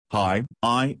Hi,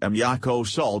 I am Jaco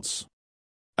Schultz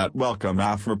at Welcome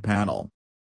Afro Panel,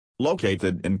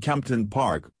 located in Kempton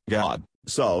Park, GAD,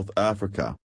 South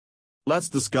Africa. Let's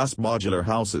discuss modular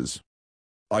houses.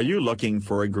 Are you looking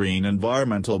for a green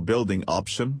environmental building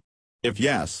option? If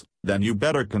yes, then you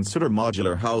better consider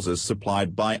modular houses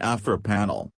supplied by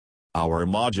AfroPanel. Our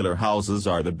modular houses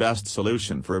are the best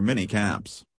solution for mini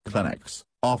camps, clinics,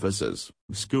 offices,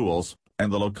 schools, and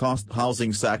the low-cost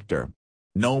housing sector.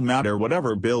 No matter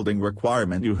whatever building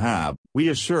requirement you have, we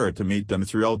are sure to meet them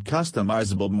throughout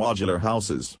customizable modular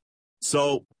houses.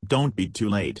 So, don't be too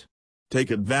late. Take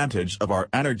advantage of our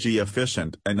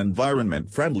energy-efficient and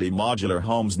environment-friendly modular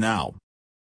homes now.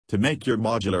 To make your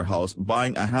modular house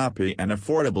buying a happy and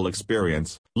affordable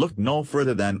experience, look no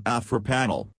further than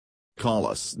AfroPanel. Call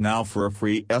us now for a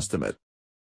free estimate.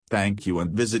 Thank you,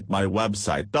 and visit my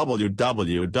website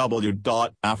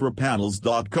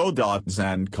www.afropanels.co.za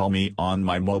and call me on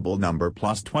my mobile number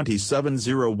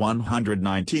 +27 01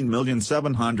 119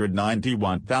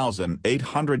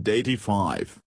 791,885.